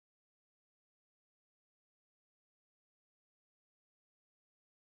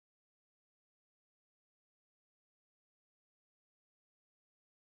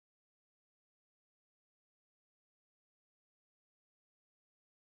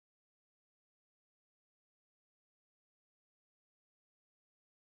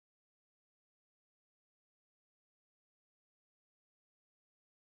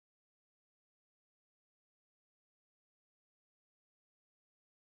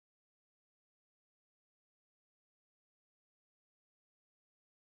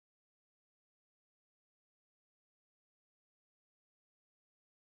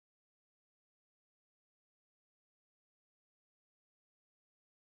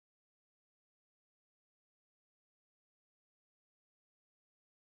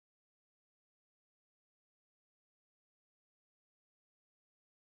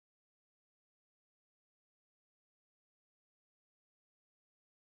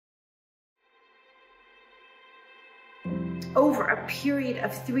Over a period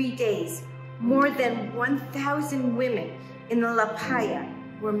of 3 days, more than 1,000 women in the La Playa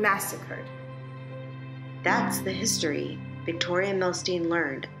were massacred. That's the history Victoria Milstein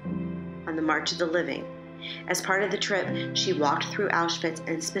learned on the March of the Living. As part of the trip, she walked through Auschwitz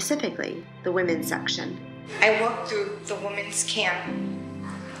and specifically the women's section. I walked through the women's camp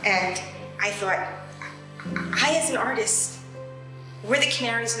and I thought, I as an artist, we're the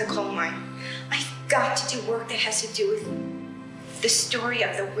canaries in the coal mine. I've got to do work that has to do with the story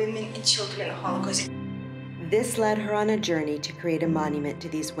of the women and children in the Holocaust. This led her on a journey to create a monument to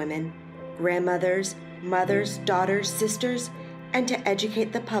these women, grandmothers, mothers, daughters, sisters, and to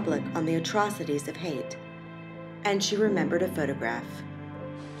educate the public on the atrocities of hate. And she remembered a photograph.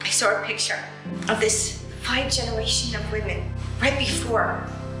 I saw a picture of this 5 generation of women right before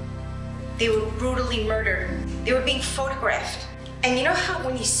they were brutally murdered. They were being photographed. And you know how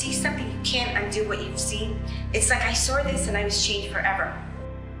when you see something, you can't undo what you've seen? It's like I saw this and I was changed forever.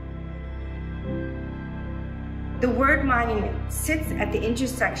 The word monument sits at the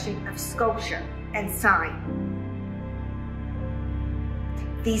intersection of sculpture and sign.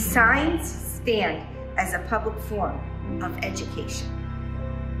 These signs stand as a public form of education.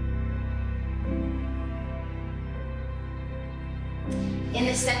 In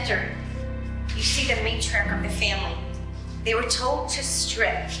the center, you see the matriarch of the family. They were told to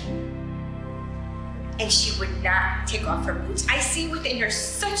strip, and she would not take off her boots. I see within her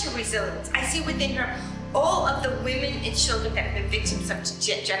such a resilience. I see within her all of the women and children that have been victims of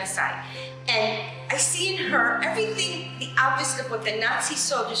genocide. And I see in her everything the opposite of what the Nazi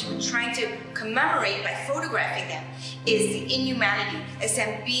soldiers were trying to commemorate by photographing them is the inhumanity, as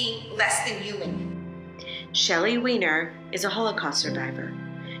them being less than human. Shelley Weiner is a Holocaust survivor.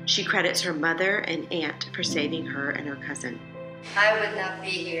 She credits her mother and aunt for saving her and her cousin. I would not be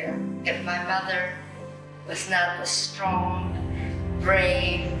here if my mother was not the strong,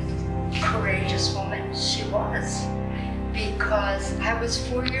 brave, courageous woman she was, because I was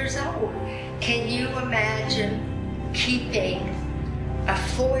 4 years old. Can you imagine keeping a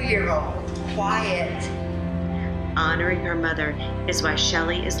 4-year-old quiet? Honoring her mother is why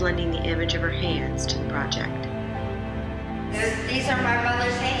Shelley is lending the image of her hands to the project. These are my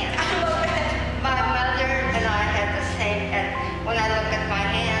mother's hands. My mother and I had the same, and when I look at my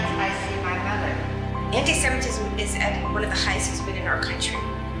hands, I see my mother. Anti-Semitism is at one of the highest it's been in our country.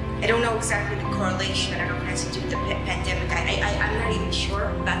 I don't know exactly the correlation. I don't know if it has to do with the pandemic. I'm not even sure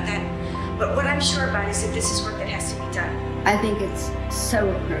about that. But what I'm sure about is that this is work that has to be done. I think it's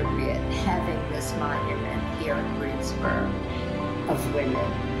so appropriate having this monument here in Greensboro of women,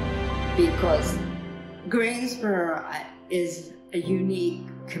 because Greensboro is a unique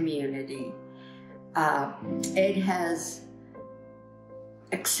community. It has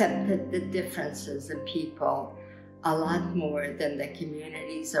accepted the differences in people a lot more than the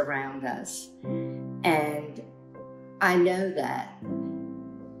communities around us. And I know that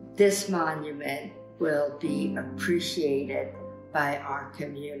this monument will be appreciated by our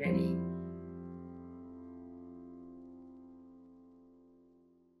community.